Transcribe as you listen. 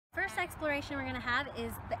first exploration we're going to have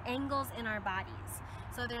is the angles in our bodies.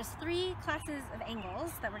 So there's 3 classes of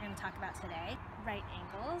angles that we're going to talk about today. Right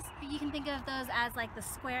angles. You can think of those as like the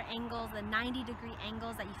square angles, the 90-degree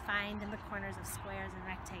angles that you find in the corners of squares and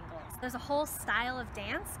rectangles. There's a whole style of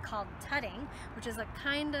dance called tutting, which is a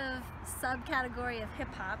kind of subcategory of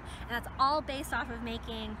hip hop, and that's all based off of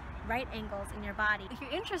making right angles in your body. If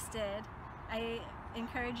you're interested, I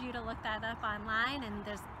encourage you to look that up online, and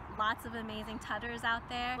there's lots of amazing tutters out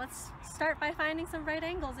there. Let's start by finding some right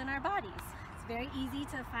angles in our bodies. It's very easy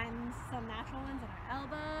to find some natural ones in our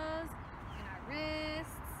elbows, in our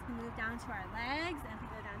wrists. We move down to our legs, and if we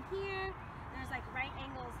go down here, there's like right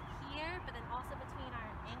angles here, but then also between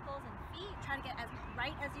our ankles and feet. Try to get as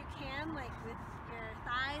right as you can, like with your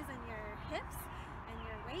thighs and your hips and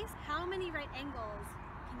your waist. How many right angles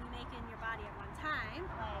can you make in your body at one time?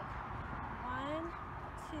 Like 1,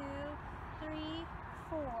 2, 3,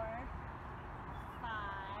 4,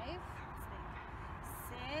 5,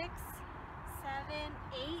 6, 7,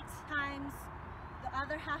 8 times the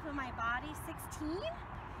other half of my body, 16. You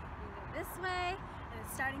go this way, and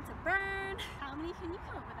it's starting to burn. How many can you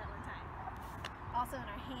come up with at one time? Also in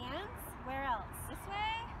our hands. Where else? This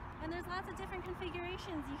way. And there's lots of different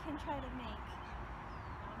configurations you can try to make.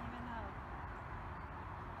 I don't even know.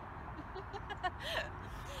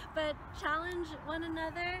 But challenge one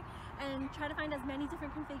another and try to find as many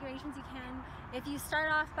different configurations you can. If you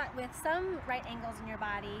start off with some right angles in your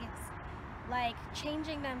body, like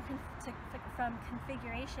changing them from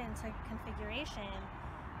configuration to configuration,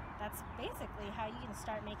 that's basically how you can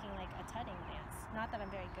start making like a tutting dance. Not that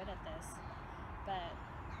I'm very good at this, but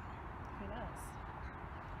who knows?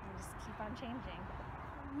 You just keep on changing.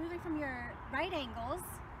 Moving from your right angles,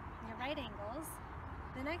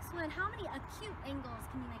 the next one, how many acute angles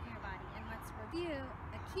can you make in your body? And let's review.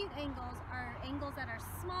 Acute angles are angles that are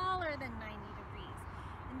smaller than 90 degrees.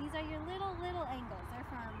 And these are your little angles. They're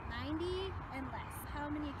from 90 and less.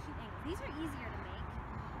 How many acute angles? These are easier to make.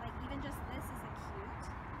 Like even just this is acute.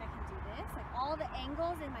 I can do this. Like all the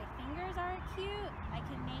angles in my fingers are acute. I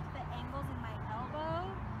can make the angles in my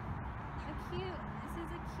elbow acute. This is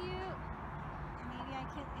acute. Maybe I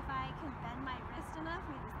can, if I can bend my wrist enough,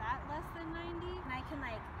 maybe is that less than 90? And I can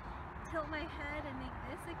like tilt my head and make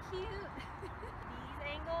this acute. These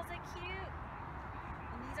angles acute.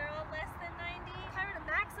 And these are all less than 90. If I were to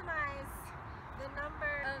maximize the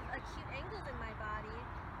number of acute angles in my body,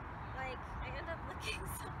 like I end up looking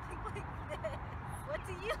something like this. What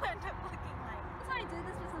do you end up looking like? So I did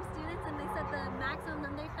this with some students, and they said the maximum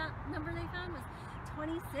number they found was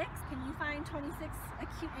 26. Can you find 26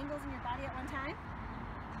 acute angles in your body at one time?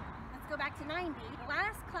 Let's go back to 90. The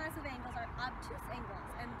last class of angles are obtuse angles,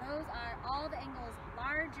 and those are all the angles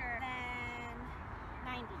larger than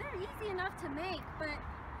 90. They're easy enough to make, but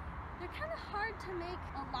they're kind of hard to make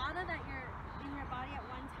a lot of in your body at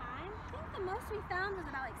one time. I think the most we found was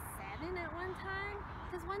about like 7 at one time,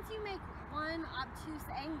 because once you make one obtuse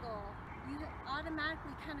angle, you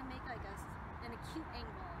automatically kind of make like an acute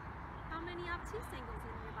angle. How many obtuse angles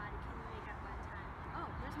in your body can you make at one time? Oh,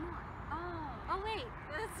 there's more. Oh wait,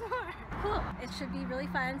 there's more. Cool. It should be really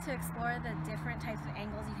fun to explore the different types of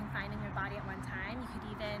angles you can find in your body at one time. You could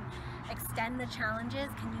even extend the challenges.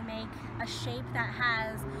 Can you make a shape that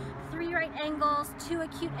has 3 right angles, 2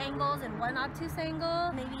 acute angles, and 1 obtuse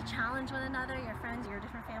angle? Maybe challenge one another, your friends, your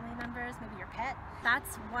different family members, maybe your pet.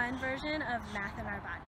 That's one version of math in our body.